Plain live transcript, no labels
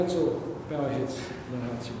Let's all bow our heads and our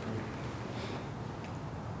hearts in prayer.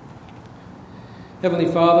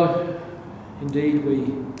 Heavenly Father, indeed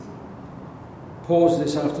we pause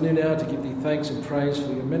this afternoon now to give Thee thanks and praise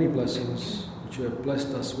for Your many blessings which You have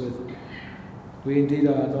blessed us with. We indeed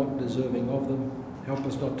are not deserving of them. Help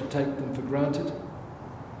us not to take them for granted.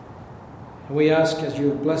 And we ask, as You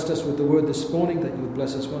have blessed us with the word this morning, that You would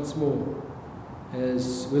bless us once more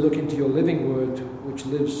as we look into Your living word which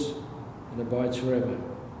lives and abides forever.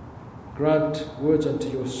 Grant words unto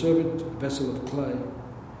Your servant, a vessel of clay,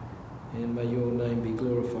 and may Your name be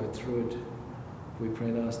glorified through it. We pray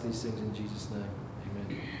and ask these things in Jesus' name.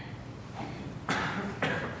 Amen.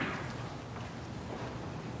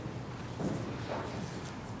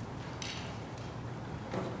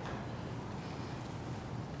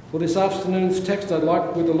 For this afternoon's text, I'd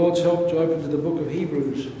like, with the Lord's help, to open to the book of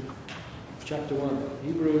Hebrews, chapter 1.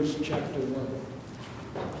 Hebrews chapter 1.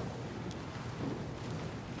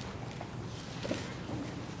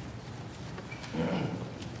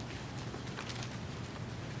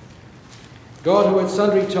 God, who at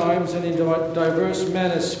sundry times and in diverse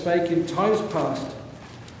manners spake in times past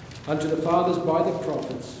unto the fathers by the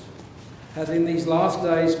prophets, hath in these last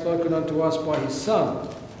days spoken unto us by His Son,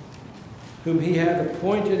 whom He hath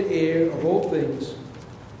appointed heir of all things,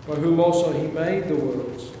 by whom also He made the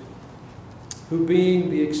worlds, who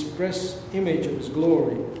being the express image of His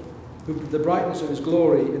glory, the brightness of His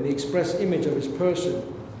glory and the express image of His person,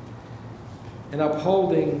 and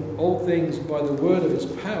upholding all things by the word of His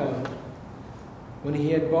power, when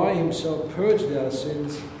He had by Himself purged our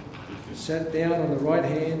sins, sat down on the right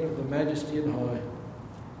hand of the Majesty on high,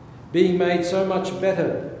 being made so much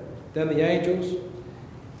better than the angels,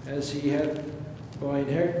 as He hath by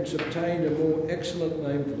inheritance obtained a more excellent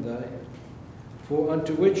name than they. For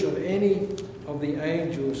unto which of any of the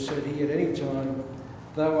angels said He at any time,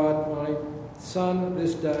 Thou art my Son,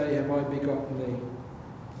 this day have I begotten thee.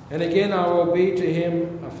 And again I will be to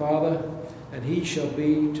him a father, and he shall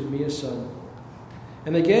be to me a son.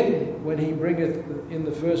 And again, when He bringeth in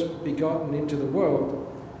the first begotten into the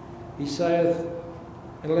world, He saith,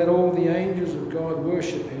 And let all the angels of God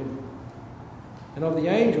worship Him. And of the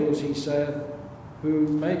angels He saith, Who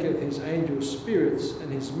maketh His angels spirits,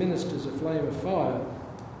 and His ministers a flame of fire.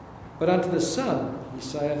 But unto the Son He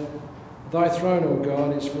saith, Thy throne, O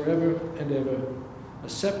God, is forever and ever. A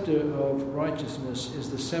scepter of righteousness is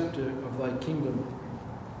the scepter of Thy kingdom.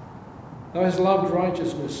 Thou hast loved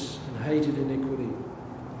righteousness and hated iniquity.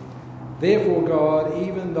 Therefore God,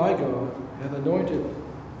 even Thy God, hath anointed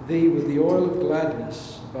Thee with the oil of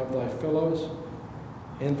gladness above Thy fellows.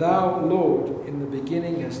 And Thou, Lord, in the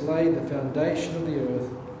beginning hast laid the foundation of the earth,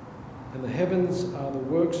 and the heavens are the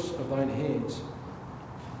works of Thine hands.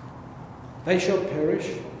 They shall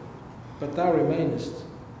perish, but Thou remainest,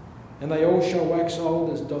 and they all shall wax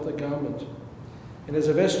old as doth a garment. And as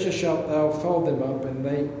a vesture shalt Thou fold them up, and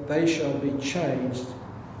they shall be changed.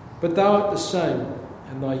 But Thou art the same,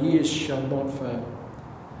 and Thy years shall not fail.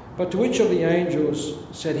 But to which of the angels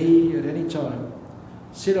said He at any time,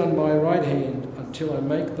 Sit on my right hand until I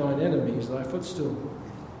make Thine enemies Thy footstool?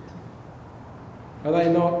 Are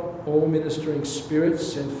they not all ministering spirits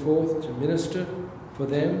sent forth to minister for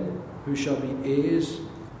them who shall be heirs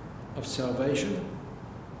of salvation?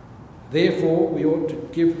 Therefore we ought to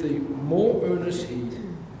give the more earnest heed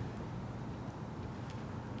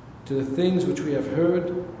to the things which we have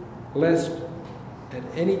heard, lest at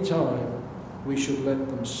any time we should let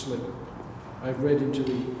them slip. I've read into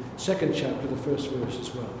the second chapter, the first verse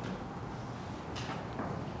as well.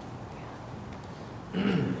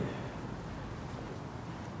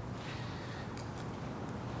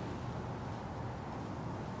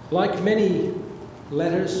 Like many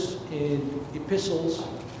letters and epistles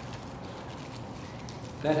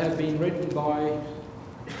that have been written by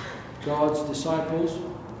God's disciples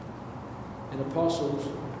and apostles,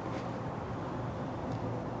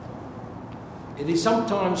 it is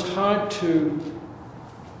sometimes hard to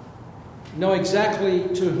know exactly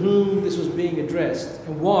to whom this was being addressed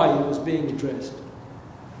and why it was being addressed.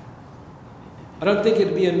 I don't think it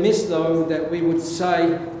would be amiss, though, that we would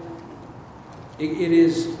say it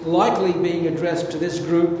is likely being addressed to this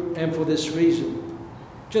group and for this reason,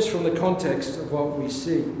 just from the context of what we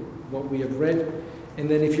see, what we have read. And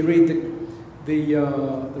then if you read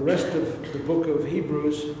the rest of the book of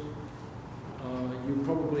Hebrews, you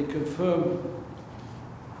probably confirm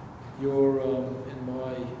your and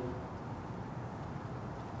my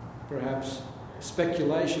perhaps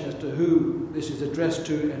speculation as to who this is addressed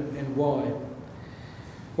to and why.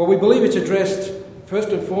 Well, we believe it's addressed first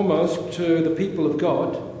and foremost to the people of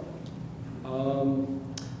God.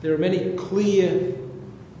 There are many clear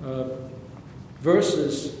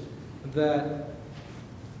verses that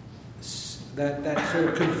sort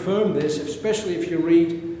of confirm this, especially if you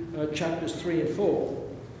read chapters 3 and 4,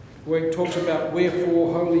 where it talks about,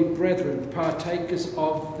 "Wherefore, holy brethren, partakers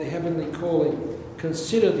of the heavenly calling,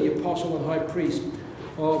 consider the apostle and high priest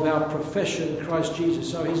of our profession, Christ Jesus."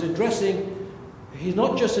 So he's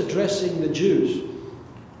not just addressing the Jews.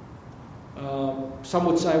 Some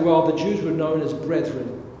would say, well, the Jews were known as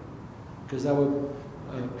brethren because they were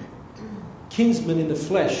kinsmen in the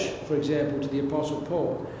flesh, for example, to the Apostle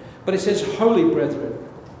Paul. But it says holy brethren.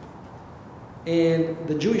 And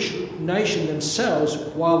the Jewish nation themselves,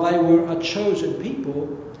 while they were a chosen people,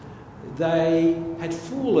 they had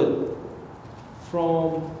fallen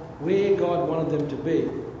from where God wanted them to be,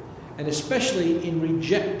 and especially in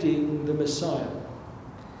rejecting the Messiah.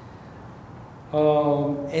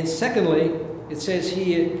 And secondly, it says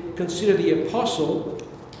here, consider the apostle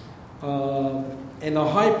and the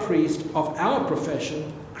high priest of our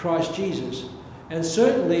profession, Christ Jesus. And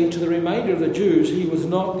certainly to the remainder of the Jews, he was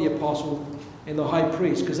not the apostle and the high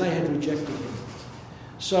priest, because they had rejected him.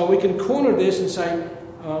 So we can corner this and say,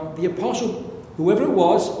 the apostle, whoever it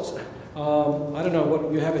was, I don't know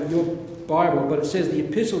what you have in your Bible, but it says the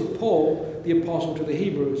epistle of Paul, the apostle to the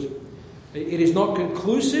Hebrews. It is not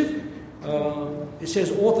conclusive. It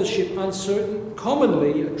says authorship uncertain,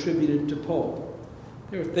 commonly attributed to Paul.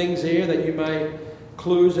 There are things here that you may,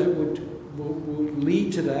 clues that will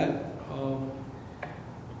lead to that.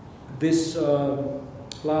 This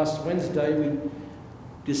last Wednesday we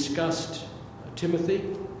discussed Timothy,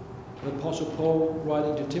 the Apostle Paul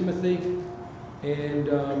writing to Timothy, and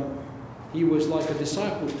he was like a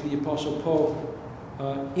disciple to the Apostle Paul.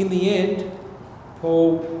 In the end,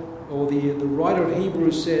 Paul, or the writer of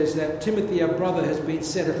Hebrews, says that Timothy, our brother, has been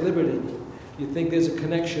set at liberty. You think there's a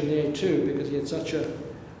connection there too, because he had such a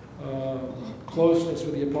closeness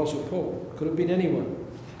with the Apostle Paul. Could have been anyone.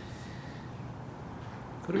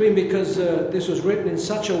 Could have been because this was written in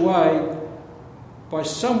such a way by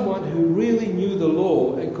someone who really knew the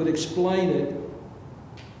law and could explain it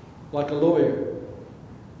like a lawyer.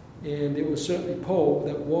 And it was certainly Paul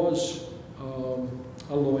that was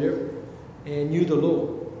a lawyer and knew the law.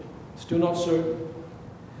 Still not certain.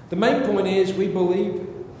 The main point is we believe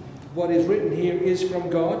what is written here is from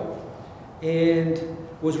God and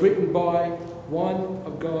was written by one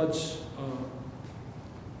of God's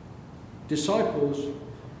disciples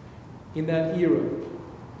in that era.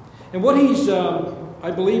 And what he's,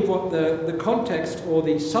 I believe what the context or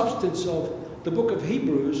the substance of the book of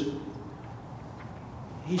Hebrews,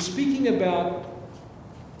 he's speaking about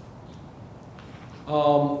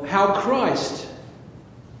how Christ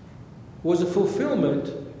was a fulfillment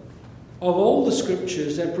of all the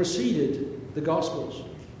scriptures that preceded the Gospels.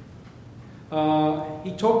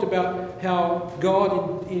 He talked about how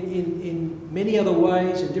God in many other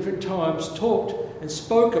ways in different times talked and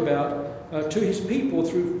spoke about to his people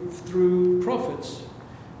through prophets.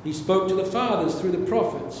 He spoke to the fathers through the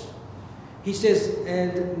prophets. He says,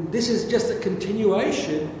 and this is just a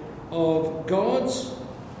continuation of God's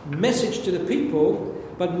message to the people,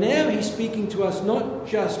 but now he's speaking to us not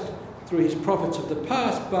just through his prophets of the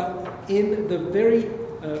past, but in the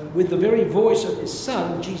with the very voice of his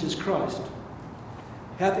Son, Jesus Christ,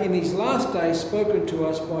 hath in these last days spoken to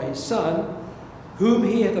us by his Son, whom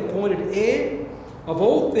he hath appointed heir of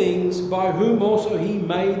all things, by whom also he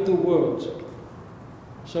made the world.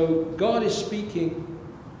 So God is speaking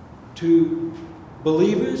to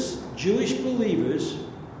believers, Jewish believers,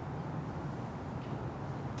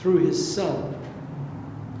 through his Son.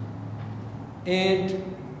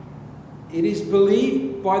 And it is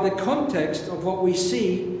believed by the context of what we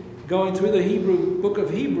see going through the book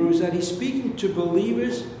of Hebrews that he's speaking to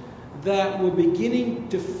believers that were beginning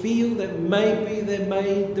to feel that maybe they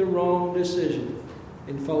made the wrong decision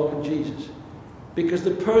in following Jesus, because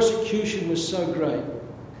the persecution was so great.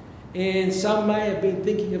 And some may have been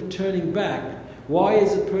thinking of turning back. Why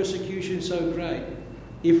is the persecution so great?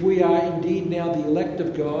 If we are indeed now the elect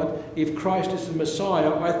of God, if Christ is the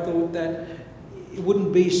Messiah, I thought that it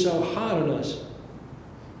wouldn't be so hard on us.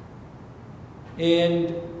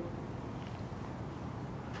 And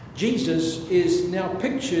Jesus is now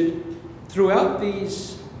pictured throughout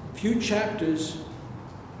these few chapters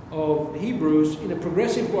of Hebrews in a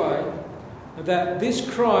progressive way, that this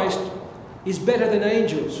Christ is better than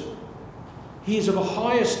angels. He is of a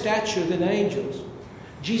higher stature than angels.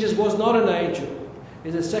 Jesus was not an angel.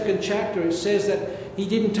 In the second chapter it says that he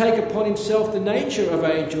didn't take upon himself the nature of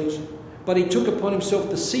angels, but he took upon himself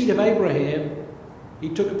the seed of Abraham. He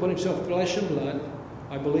took upon himself flesh and blood.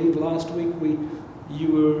 I believe last week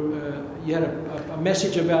you had a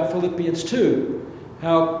message about Philippians 2,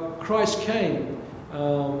 how Christ came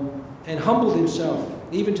and humbled himself,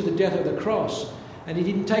 even to the death of the cross. And he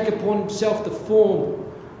didn't take upon himself the form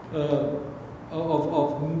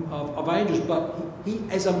of angels, but he,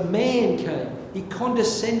 as a man, came. He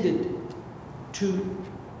condescended to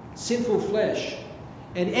sinful flesh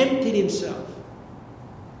and emptied himself.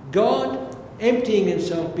 God emptying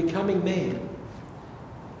himself, becoming man.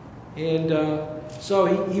 And so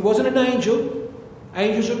he wasn't an angel.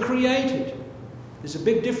 Angels are created. There's a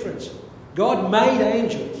big difference. God made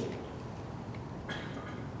angels.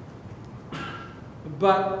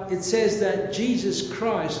 But it says that Jesus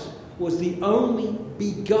Christ was the only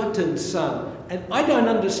begotten Son. And I don't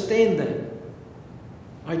understand that.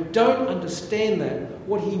 I don't understand that,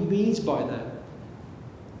 what he means by that.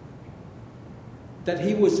 That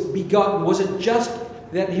he was begotten. Was it just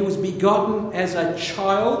that he was begotten as a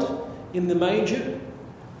child in the manger?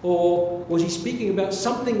 Or was he speaking about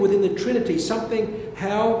something within the Trinity, something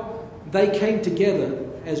how they came together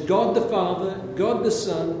as God the Father, God the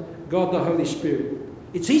Son, God the Holy Spirit?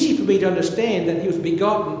 It's easy for me to understand that he was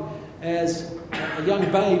begotten as a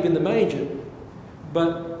young babe in the manger,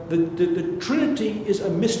 but the Trinity is a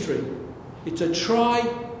mystery. It's a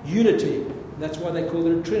tri-unity. That's why they call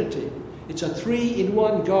it a Trinity. It's a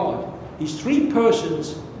three-in-one God. He's three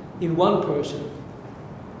persons in one person.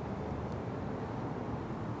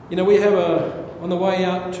 You know, we have on the way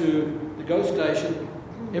out to the GO station,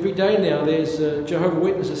 every day now there's Jehovah's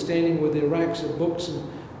Witnesses standing with their racks of books,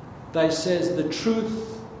 and they says the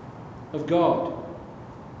truth of God.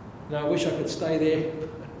 Now I wish I could stay there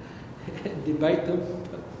and debate them,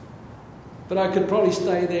 but I could probably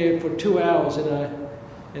stay there for 2 hours,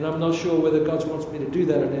 and I'm not sure whether God wants me to do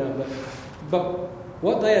that or now. But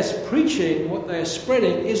what they are preaching, what they are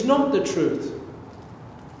spreading, is not the truth.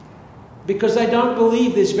 Because they don't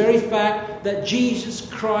believe this very fact that Jesus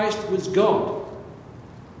Christ was God.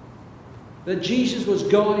 That Jesus was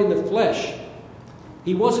God in the flesh.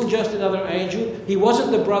 He wasn't just another angel. He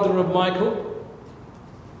wasn't the brother of Michael.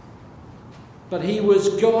 But he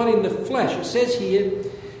was God in the flesh. It says here,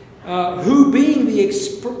 who being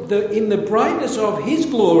in the brightness of his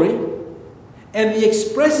glory and the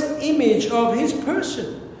express image of his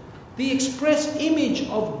person. The express image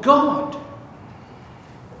of God.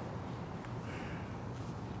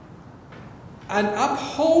 And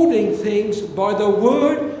upholding things by the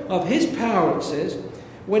word of his power, it says,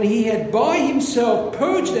 when he had by himself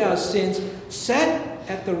purged our sins, sat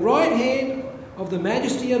at the right hand of the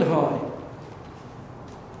Majesty on high,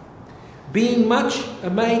 being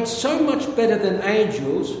made so much better than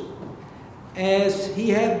angels, as he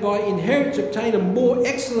had by inheritance obtained a more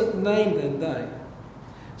excellent name than they.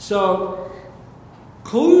 So,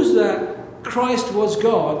 clues that Christ was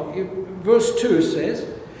God. Verse 2 says,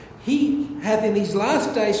 he hath in these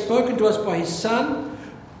last days spoken to us by his Son,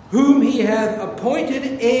 whom he hath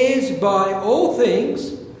appointed heirs by all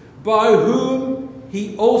things, by whom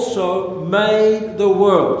he also made the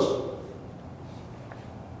worlds.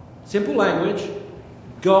 Simple language.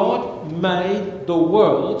 God made the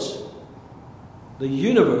worlds, the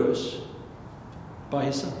universe, by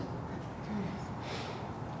his Son.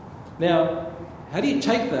 Now, how do you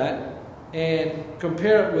take that and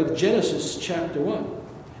compare it with Genesis chapter 1?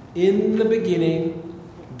 In the beginning,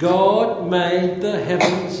 God made the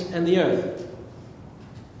heavens and the earth.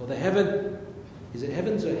 Or the heaven, is it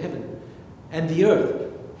heavens or heaven? And the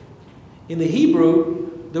earth. In the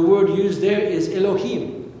Hebrew, the word used there is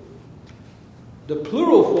Elohim, the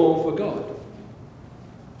plural form for God.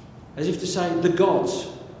 As if to say, the gods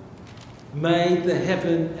made the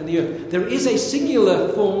heaven and the earth. There is a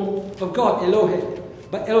singular form of God, Elohim,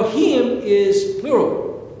 but Elohim is plural.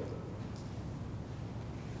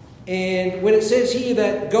 And when it says here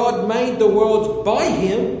that God made the worlds by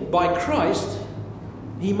him, by Christ,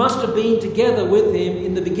 he must have been together with him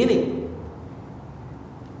in the beginning.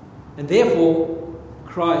 And therefore,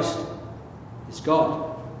 Christ is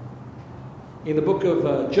God. In the book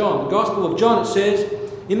of John, the Gospel of John, it says,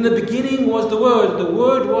 in the beginning was the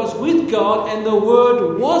Word was with God, and the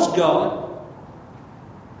Word was God.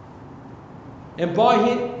 And by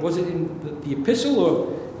him, was it in the epistle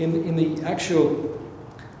or in the actual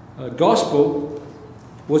Gospel,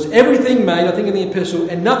 was everything made, I think in the epistle,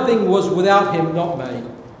 and nothing was without him not made.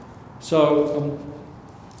 So,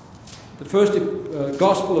 the first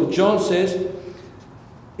Gospel of John says,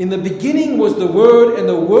 in the beginning was the Word, and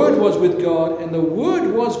the Word was with God, and the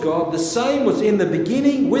Word was God. The same was in the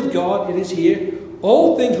beginning with God. It is here.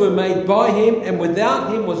 All things were made by him, and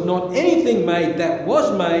without him was not anything made that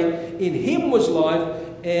was made. In him was life,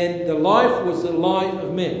 and the life was the light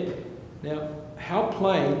of men. Now, how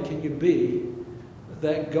plain can you be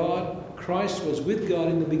that God, Christ was with God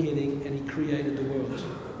in the beginning and he created the world.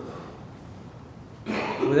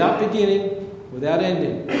 Without beginning, without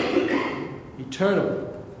ending.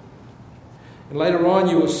 Eternal. And later on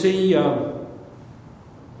you will see in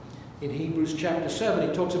Hebrews chapter 7,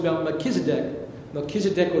 he talks about Melchizedek.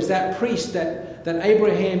 Melchizedek was that priest that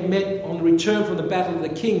Abraham met on the return from the battle of the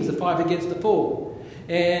kings, the 5 against the 4.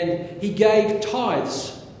 And he gave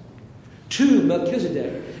tithes to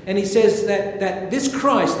Melchizedek. And he says that this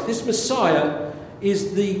Christ, this Messiah, is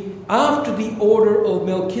after the order of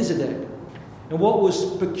Melchizedek. And what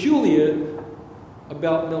was peculiar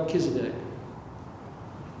about Melchizedek?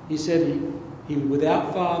 He said he was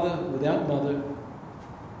without father, without mother,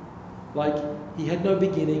 like he had no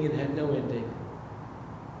beginning and had no ending.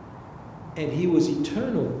 And he was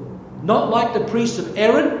eternal. Not like the priests of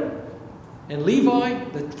Aaron and Levi,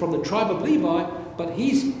 from the tribe of Levi, but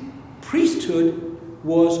his priesthood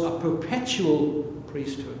was a perpetual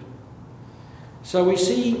priesthood. So we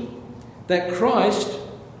see that Christ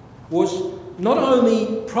was not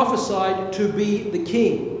only prophesied to be the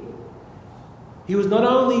king, he was not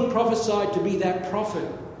only prophesied to be that prophet,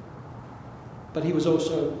 but he was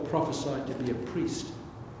also prophesied to be a priest.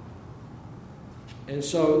 And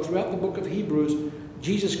so throughout the book of Hebrews,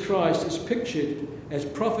 Jesus Christ is pictured as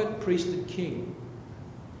prophet, priest, and king.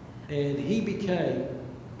 And he became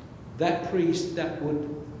that priest that would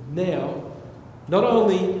now not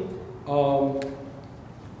only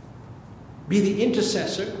be the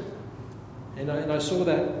intercessor, and I saw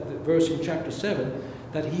that verse in chapter 7,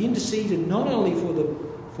 that he interceded not only for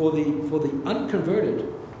the unconverted,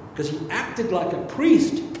 because he acted like a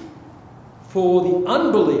priest for the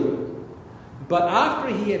unbeliever, but after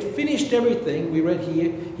he had finished everything, we read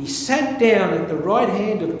here, he sat down at the right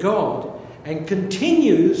hand of God and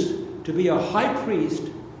continues to be a high priest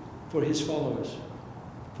for his followers,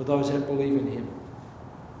 for those that believe in him.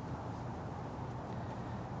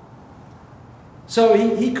 So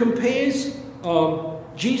he compares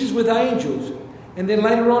Jesus with angels, and then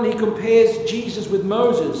later on he compares Jesus with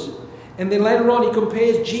Moses, and then later on he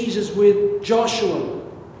compares Jesus with Joshua.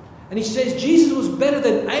 And he says Jesus was better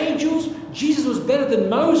than angels, Jesus was better than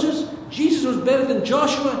Moses, Jesus was better than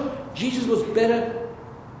Joshua, Jesus was better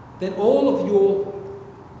than all of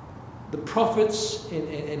the prophets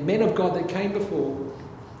and men of God that came before,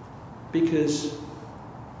 because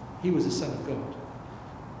he was the Son of God.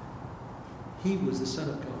 He was the Son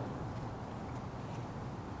of God.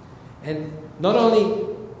 And not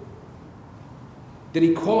only did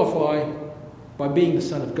he qualify by being the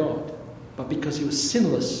Son of God, but because he was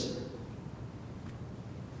sinless.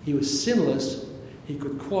 He was sinless, he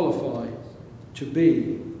could qualify to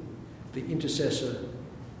be the intercessor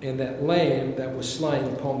and that lamb that was slain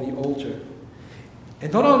upon the altar.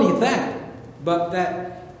 And not only that, but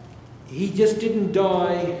that he just didn't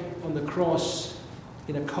die on the cross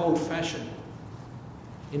in a cold fashion,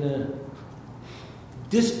 in a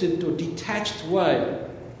distant or detached way.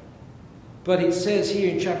 But it says here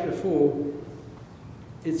in chapter 4,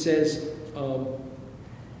 it says,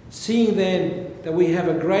 seeing then that we have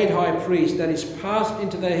a great high priest that is passed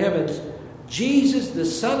into the heavens, Jesus the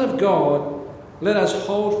Son of God, let us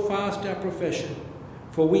hold fast our profession.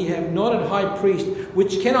 For we have not a high priest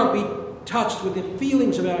which cannot be touched with the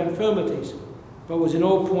feelings of our infirmities, but was in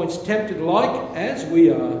all points tempted like as we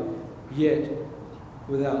are, yet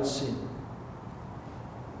without sin.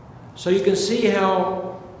 So you can see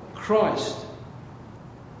how Christ,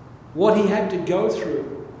 what he had to go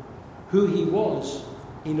through, who he was,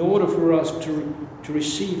 in order for us to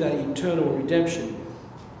receive that eternal redemption.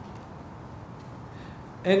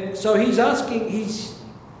 And so he's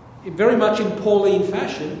very much in Pauline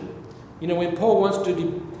fashion. You know, when Paul wants to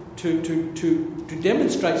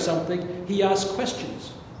demonstrate something, he asks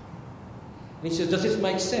questions. And he says, does this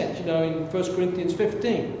make sense? You know, in 1 Corinthians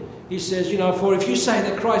 15, he says, you know, for if you say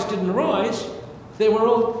that Christ didn't rise, then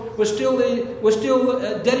we're still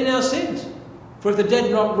dead in our sins. For if the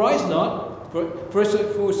dead not rise not, for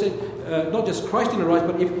not just Christ didn't rise,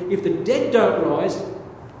 but if the dead don't rise,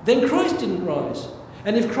 then Christ didn't rise.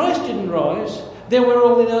 And if Christ didn't rise, then we're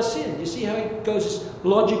all in our sin. You see how it goes, this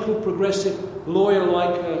logical, progressive,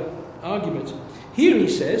 lawyer-like arguments. Here he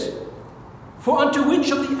says, for unto which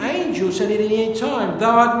of the angels said at any time,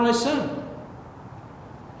 thou art my son?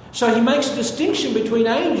 So he makes a distinction between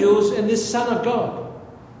angels and this Son of God.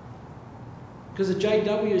 Because the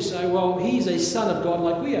JWs say, well, he's a son of God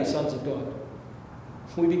like we are sons of God.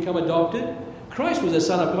 We become adopted. Christ was a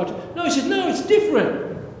son of God. No, he said, no, it's different.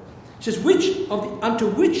 He says, unto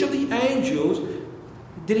which of the angels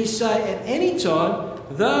did he say at any time,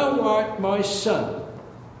 thou art my son?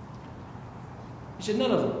 He said,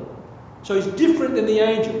 none of them. So he's different than the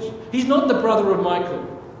angels. He's not the brother of Michael.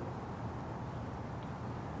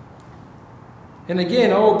 And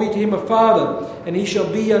again, I will be to him a father, and he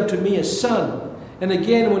shall be unto me a son. And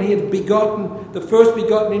again, when he had begotten the first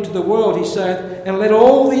begotten into the world, he saith, and let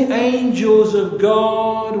all the angels of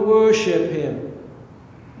God worship him.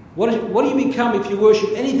 What do you become if you worship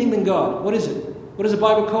anything than God? What is it? What does the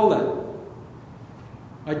Bible call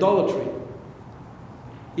that? Idolatry.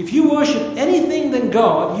 If you worship anything than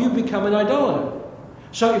God, you become an idolater.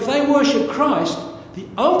 So if they worship Christ, the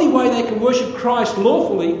only way they can worship Christ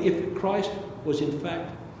lawfully if Christ was in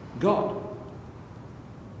fact God.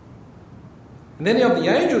 And then you have the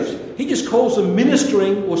angels. He just calls them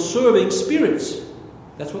ministering or serving spirits.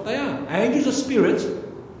 That's what they are. Angels are spirits,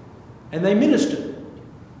 and they minister.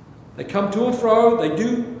 They come to and fro. They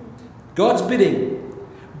do God's bidding.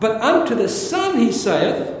 But unto the Son, he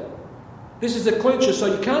saith, this is a clincher, so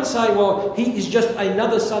you can't say, well, he is just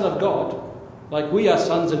another son of God, like we are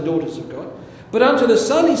sons and daughters of God. But unto the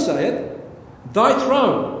Son, he saith, thy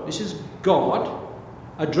throne. This is God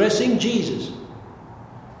addressing Jesus.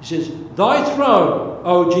 He says, thy throne,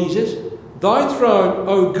 O Jesus, thy throne,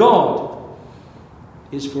 O God,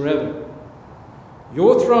 is forever.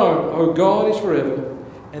 Your throne, O God, is forever,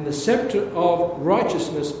 and the scepter of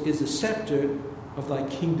righteousness is the scepter of thy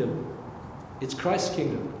kingdom. It's Christ's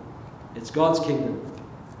kingdom. It's God's kingdom,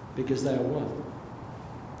 because they are one.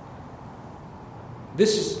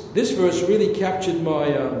 This verse really captured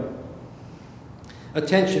my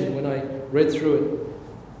attention when I read through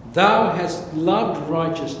it. Thou hast loved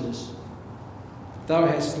righteousness. Thou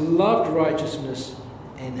hast loved righteousness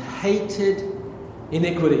and hated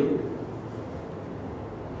iniquity.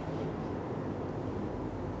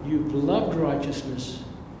 You've loved righteousness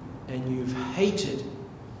and you've hated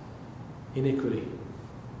iniquity.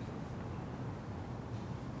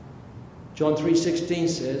 John 3:16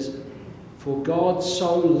 says, for God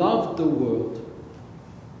so loved the world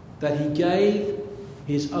that he gave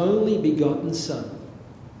his only begotten Son,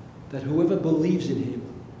 that whoever believes in him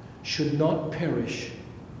should not perish,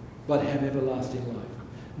 but have everlasting life.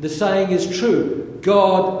 The saying is true.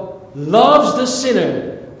 God loves the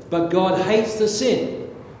sinner, but God hates the sin.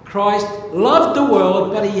 Christ loved the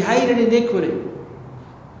world, but he hated iniquity.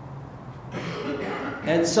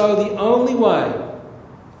 And so the only way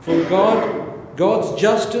for God's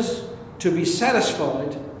justice to be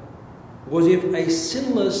satisfied was if a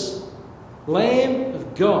sinless Lamb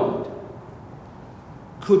of God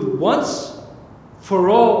could once for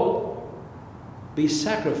all be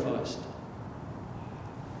sacrificed.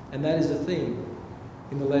 And that is the theme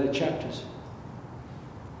in the later chapters.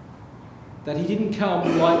 That he didn't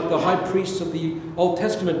come like the high priests of the Old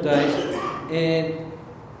Testament days and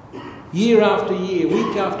year after year,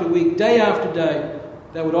 week after week, day after day,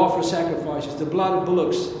 they would offer sacrifices, the blood of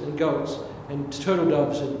bullocks and goats and turtle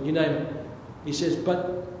doves and you name it. He says,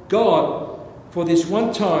 but God, for this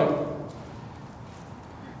one time,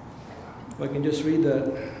 if I can just read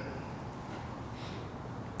that.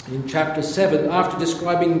 In chapter 7, after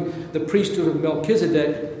describing the priesthood of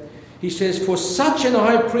Melchizedek, he says, for such an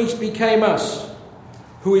high priest became us,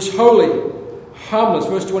 who is holy, harmless,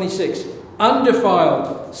 verse 26,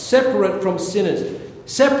 undefiled, separate from sinners.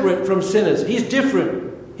 Separate from sinners. He's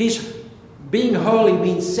different. He's being holy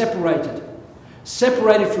means separated.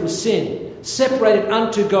 Separated from sin. Separated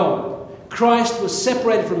unto God. Christ was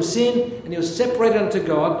separated from sin and he was separated unto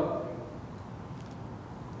God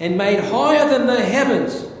and made higher than the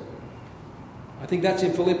heavens. I think that's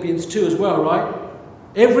in Philippians 2 as well, right?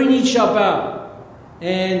 Every knee shall bow.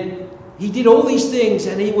 And he did all these things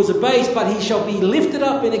and he was abased, but he shall be lifted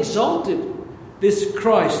up and exalted. This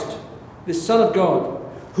Christ, this Son of God,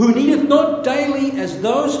 who needeth not daily as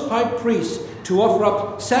those high priests to offer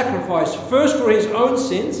up sacrifice, first for his own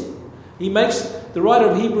sins. The writer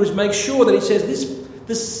of Hebrews makes sure that he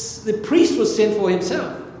says the priest was sent for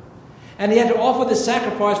himself. And he had to offer the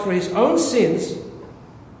sacrifice for his own sins.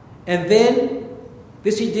 And then,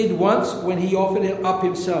 this he did once when he offered up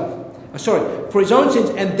himself. For his own sins,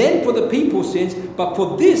 and then for the people's sins. But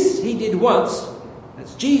for this he did once,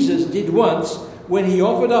 as Jesus did once, when he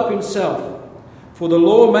offered up himself. For the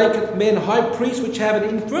law maketh men high priests which have an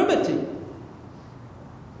infirmity.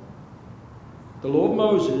 The law of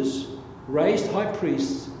Moses raised high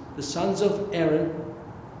priests, the sons of Aaron,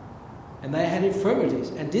 and they had infirmities.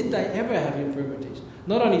 And did they ever have infirmities?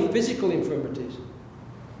 Not only physical infirmities,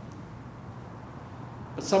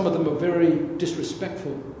 but some of them were very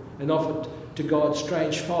disrespectful and offered to God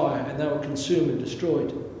strange fire, and they were consumed and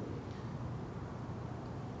destroyed.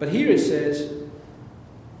 But here it says,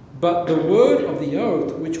 but the word of the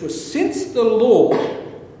oath, which was since the law,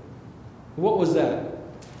 what was that?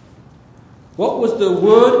 What was the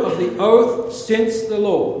word of the oath since the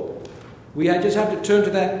law? We just have to turn to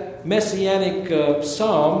that messianic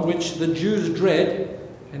psalm which the Jews dread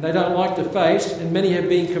and they don't like to face, and many have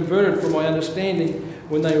been converted from my understanding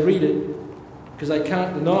when they read it because they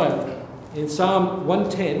can't deny it. In Psalm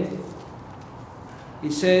 110,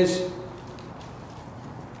 it says,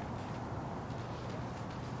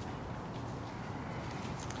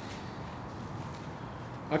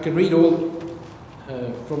 I can read all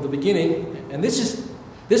from the beginning, and this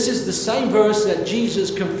is the same verse that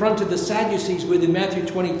Jesus confronted the Sadducees with in Matthew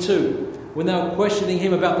 22 when they were questioning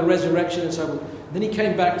him about the resurrection and so on. Then he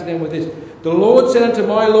came back to them with this. The Lord said unto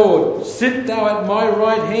my Lord, sit thou at my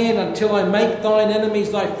right hand until I make thine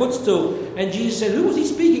enemies thy footstool. And Jesus said, who was he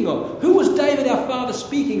speaking of? Who was David our father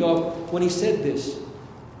speaking of when he said this?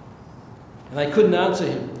 And they couldn't answer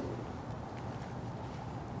him.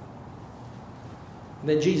 And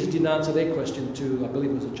then Jesus didn't answer their question too. I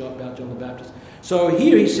believe it was about John the Baptist. So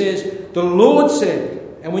here he says, the Lord said,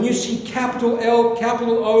 and when you see capital L,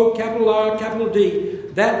 capital O, capital R, capital D,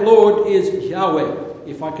 that Lord is Yahweh,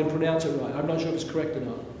 if I can pronounce it right. I'm not sure if it's correct or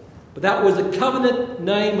not. But that was the covenant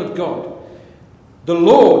name of God. The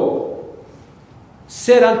Lord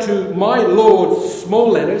said unto my Lord, small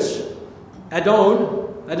letters,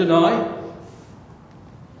 Adonai.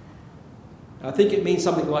 I think it means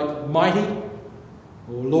something like mighty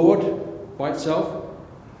or Lord by itself.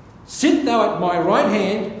 Sit thou at my right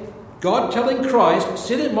hand, God telling Christ,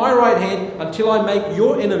 sit at my right hand until I make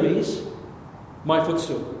your enemies my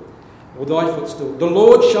footstool, or thy footstool. The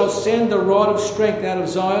Lord shall send the rod of strength out of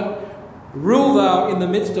Zion. Rule thou in the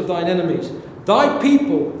midst of thine enemies. Thy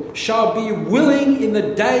people shall be willing in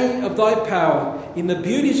the day of thy power, in the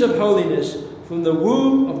beauties of holiness. From the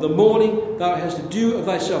womb of the morning thou hast the dew of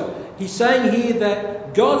thyself. He's saying here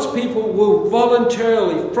that God's people will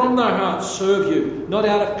voluntarily, from their hearts, serve you. Not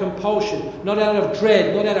out of compulsion, not out of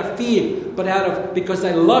dread, not out of fear, but out of, because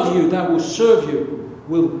they love you, they will serve you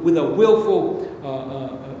with a willful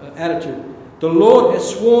attitude. The Lord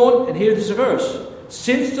has sworn, and here is a verse.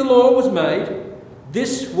 Since the law was made,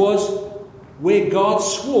 this was where God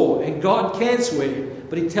swore, and God can swear,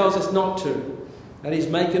 but he tells us not to. That is,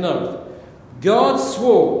 make an oath. God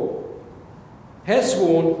has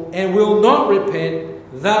sworn, and will not repent,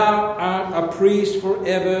 thou art a priest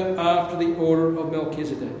forever after the order of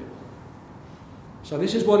Melchizedek. So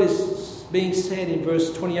this is what is being said in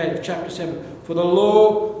verse 28 of chapter 7. For the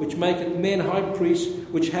law which maketh men high priests,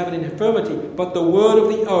 which have an infirmity, but the word of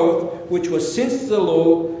the oath, which was since the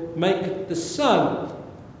law, maketh the Son,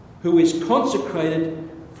 who is consecrated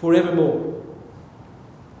forevermore.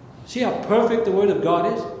 See how perfect the word of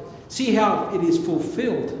God is? See how it is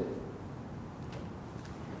fulfilled.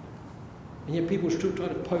 And yet people still try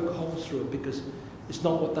to poke holes through it because it's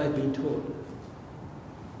not what they've been taught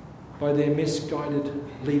by their misguided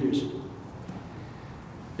leaders.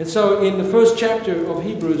 And so in the first chapter of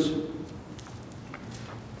Hebrews,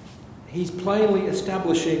 he's plainly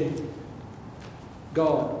establishing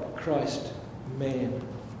God, Christ, man.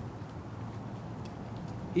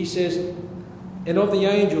 He says, and of the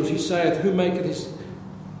angels he saith, who maketh his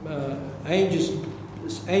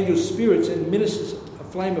angels spirits and ministers a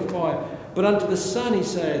flame of fire. But unto the Son he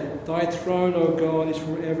saith, thy throne, O God, is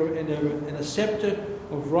forever and ever, and a scepter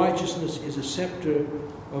of righteousness is a scepter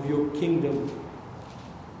of your kingdom.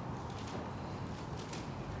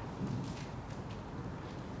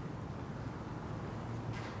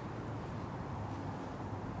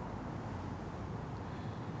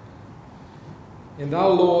 And thou,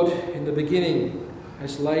 Lord, in the beginning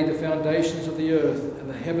hast laid the foundations of the earth, and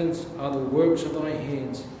the heavens are the works of thy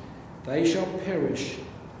hands. They shall perish,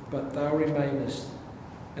 but thou remainest,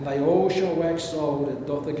 and they all shall wax old as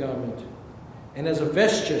doth a garment. And as a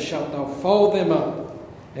vesture shalt thou fold them up,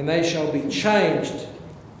 and they shall be changed,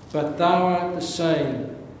 but thou art the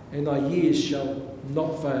same, and thy years shall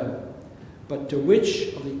not fail. But to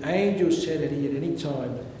which of the angels said he at any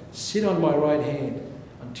time, sit on my right hand,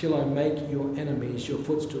 until I make your enemies your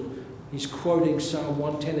footstool. He's quoting Psalm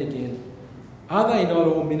 110 again. Are they not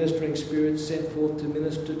all ministering spirits sent forth to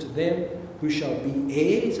minister to them who shall be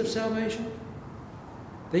heirs of salvation?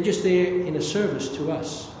 They're just there in a service to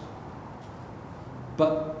us.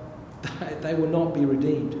 But they will not be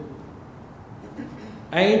redeemed.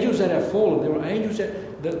 Angels that have fallen. There were angels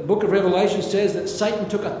that, the book of Revelation says that Satan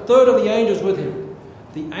took a third of the angels with him.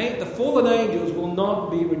 The fallen angels will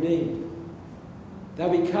not be redeemed. They'll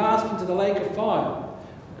be cast into the lake of fire.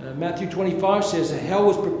 Matthew 25 says that hell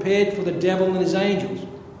was prepared for the devil and his angels.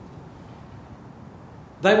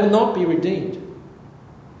 They will not be redeemed.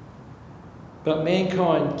 But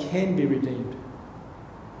mankind can be redeemed.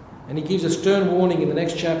 And he gives a stern warning in the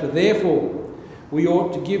next chapter. Therefore, we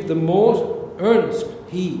ought to give the more earnest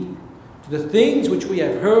heed to the things which we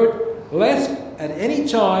have heard, lest at any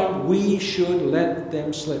time we should let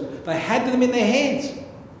them slip. They had them in their hands.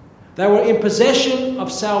 They were in possession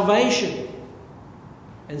of salvation.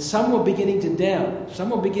 And some were beginning to doubt. Some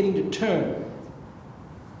were beginning to turn.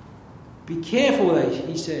 Be careful,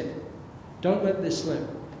 he said. Don't let this slip.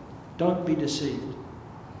 Don't be deceived.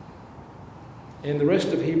 And the rest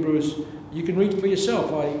of Hebrews, you can read for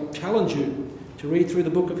yourself. I challenge you to read through the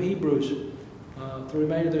book of Hebrews for the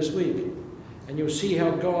remainder of this week. And you'll see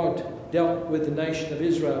how God dealt with the nation of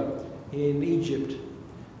Israel in Egypt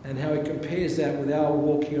and how he compares that with our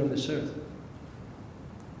walk here on this earth.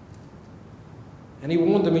 And he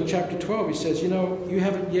warned them in chapter 12. He says, you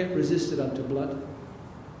haven't yet resisted unto blood.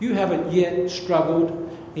 You haven't yet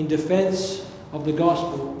struggled in defense of the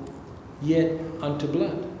gospel, yet unto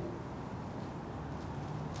blood.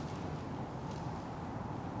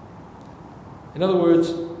 In other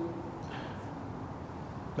words,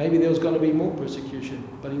 maybe there was going to be more persecution,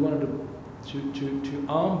 but he wanted to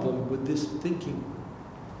arm them with this thinking.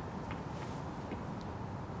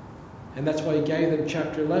 And that's why he gave them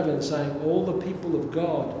chapter 11, saying all the people of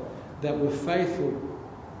God that were faithful,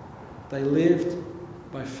 they lived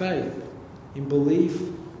by faith in belief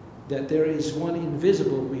that there is one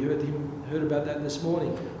invisible. We heard about that this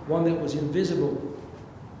morning. One that was invisible,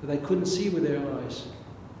 that they couldn't see with their eyes.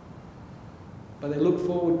 But they looked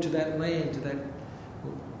forward to that land, to that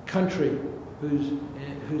country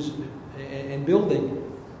and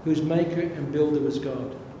building, whose maker and builder was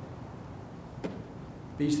God.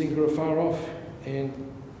 These things were afar off, and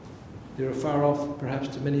they're afar off perhaps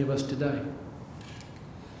to many of us today.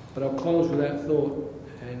 But I'll close with that thought.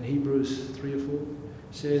 And Hebrews 3 or 4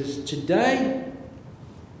 says, today,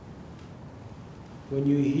 when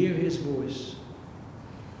you hear his voice,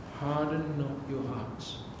 harden not your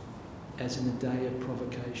hearts, as in the day of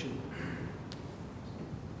provocation.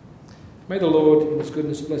 May the Lord, in his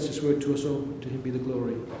goodness, bless this word to us all. To him be the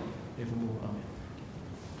glory evermore. Amen.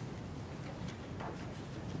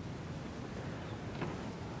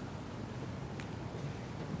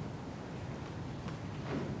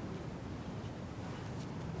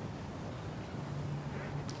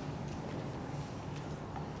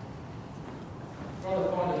 Try to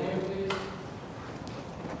find a hymn, please.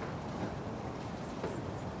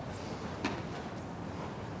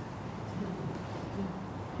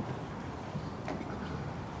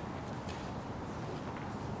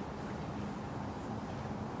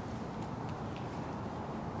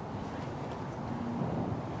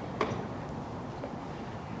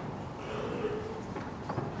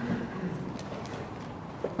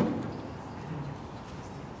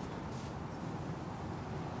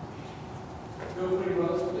 Feel free to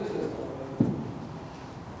ask this.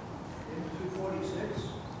 246,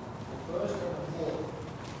 the first and the fourth.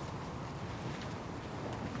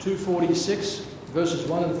 246, verses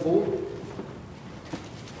 1 and 4.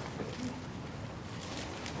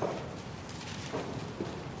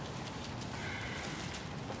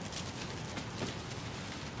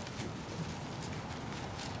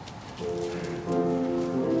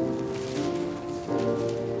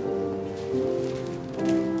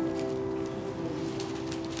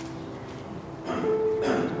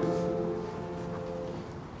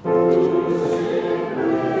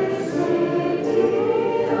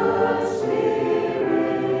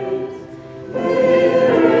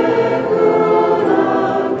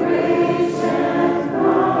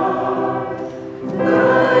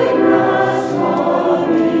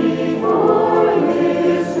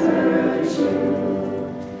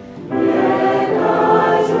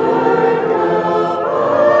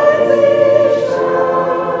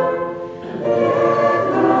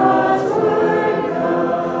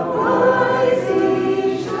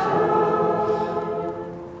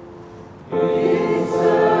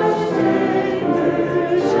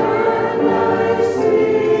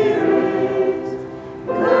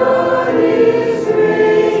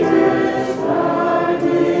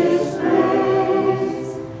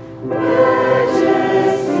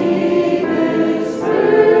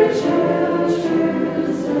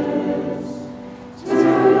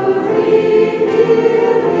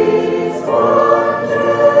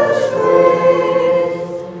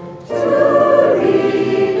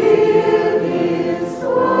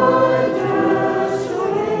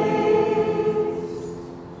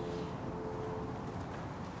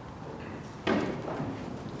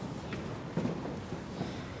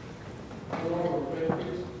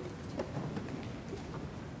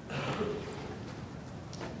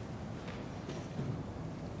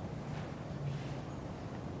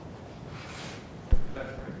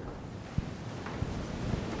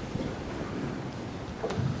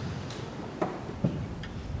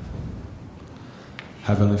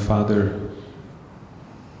 Heavenly Father,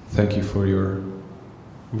 thank you for your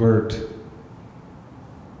word.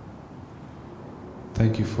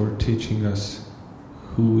 Thank you for teaching us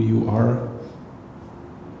who you are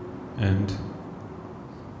and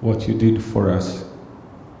what you did for us,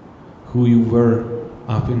 who you were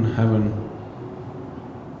up in heaven,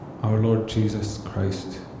 our Lord Jesus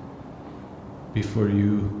Christ, before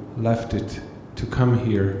you left it to come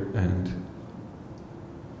here and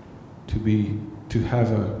to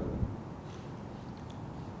have a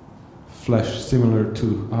flesh similar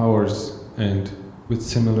to ours and with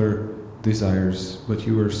similar desires, but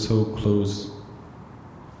you were so close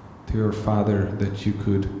to your Father that you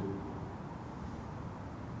could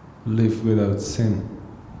live without sin.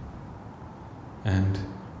 And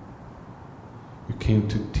you came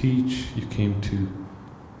to teach, you came to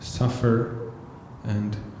suffer,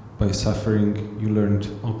 and by suffering you learned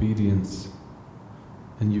obedience.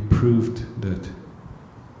 And you proved that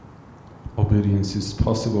obedience is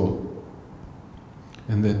possible,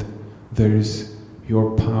 and that there is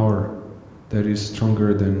your power that is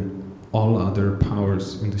stronger than all other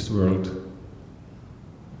powers in this world.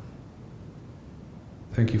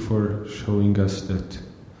 Thank you for showing us that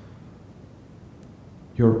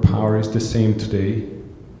your power is the same today,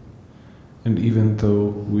 and even though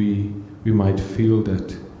we might feel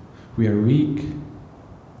that we are weak,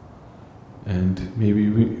 and maybe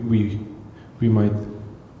we might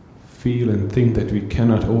feel and think that we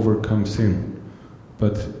cannot overcome sin,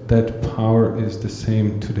 but that power is the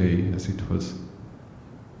same today as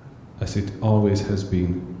it always has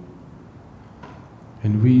been.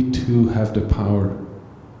 And we too have the power,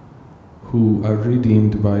 who are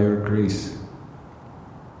redeemed by your grace,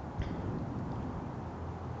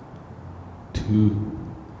 to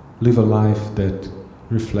live a life that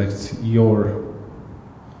reflects your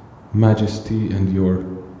majesty and your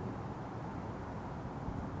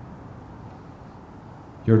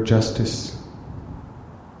justice.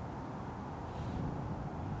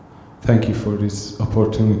 Thank you for this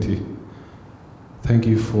opportunity. Thank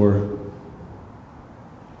you for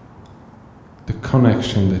the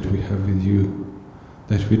connection that we have with you,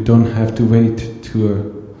 that we don't have to wait to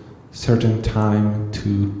a certain time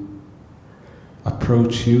to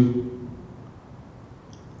approach you,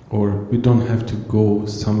 or we don't have to go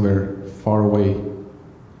somewhere far away.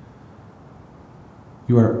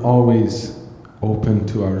 You are always open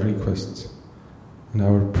to our requests and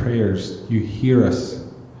our prayers. You hear us.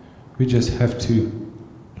 We just have to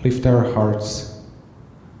lift our hearts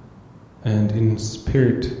and in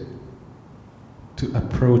spirit to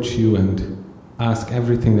approach you and ask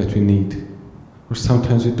everything that we need. Or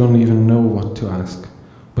sometimes we don't even know what to ask,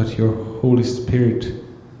 but your Holy Spirit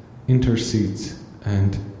intercedes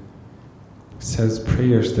and says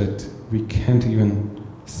prayers that we can't even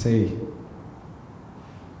say.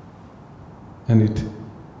 And it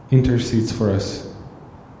intercedes for us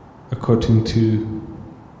according to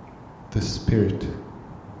the Spirit.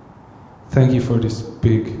 Thank you for this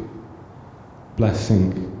big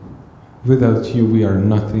blessing. Without you we are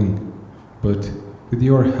nothing, but with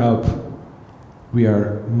your help we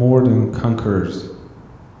are more than conquerors.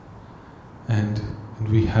 And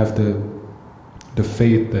we have the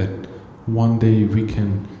faith that one day we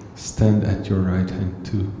can stand at your right hand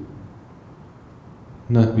too.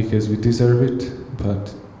 Not because we deserve it,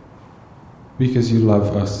 but because you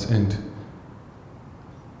love us, and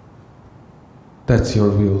that's your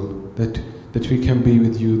will, that we can be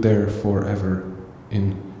with you there forever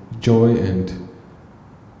in joy and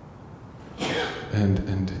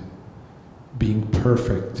being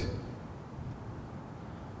perfect.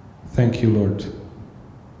 Thank you, Lord.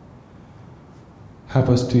 Help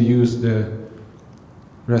us to use the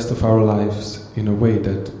rest of our lives in a way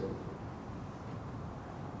that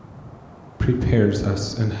prepares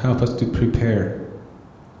us, and help us to prepare.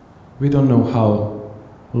 We don't know how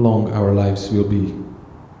long our lives will be,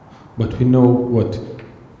 but we know what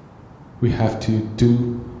we have to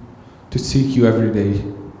do to seek you every day,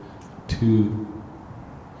 to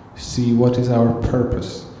see what is our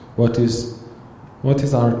purpose, what is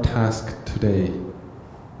our task today.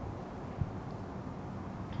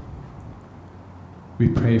 We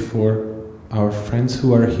pray for our friends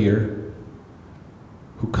who are here,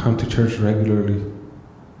 who come to church regularly,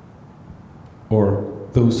 or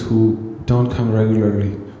those who don't come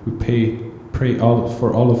regularly. We pray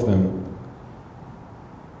for all of them.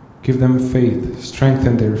 Give them faith,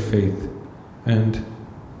 strengthen their faith, and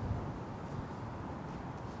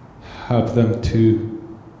help them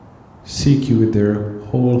to seek you with their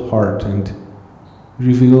whole heart and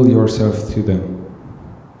reveal yourself to them.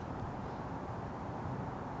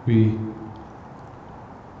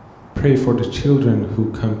 pray for the children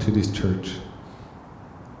who come to this church.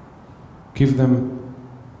 Give them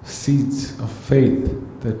seeds of faith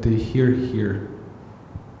that they hear here.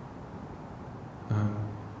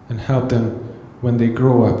 And help them when they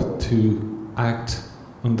grow up to act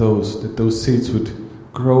on those, that those seeds would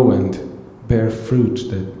grow and bear fruit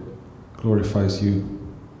that glorifies you.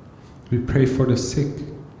 We pray for the sick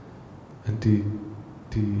and the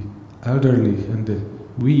elderly and the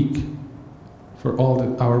weak, for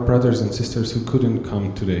all our brothers and sisters who couldn't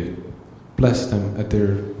come today. Bless them at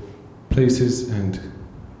their places and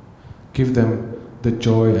give them the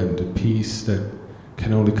joy and the peace that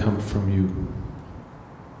can only come from you.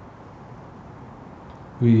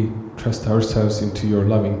 We trust ourselves into your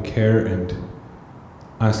loving care and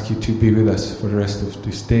ask you to be with us for the rest of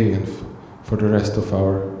this day and for the rest of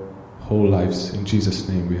our whole lives. In Jesus'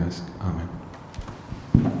 name we ask. Amen.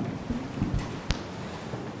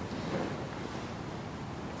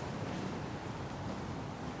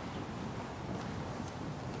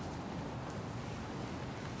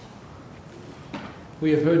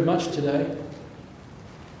 We have heard much today,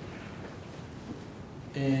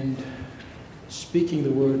 and speaking the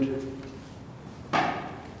word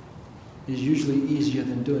is usually easier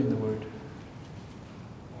than doing the word.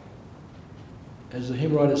 As the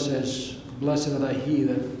hymn writer says, blessed are they hear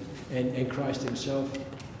that, and Christ himself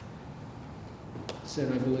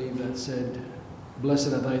said, I believe, that said, blessed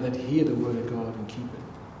are they that hear the word of God and keep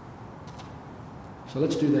it. So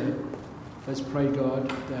let's do that. Let's pray, God,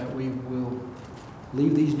 that we will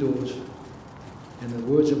leave these doors and the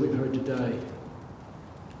words that we've heard today,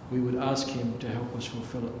 we would ask him to help us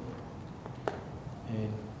fulfill it.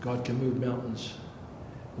 And God can move mountains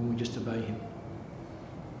when we just obey him.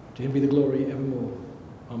 To him be the glory evermore.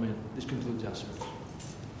 Amen. This concludes our service.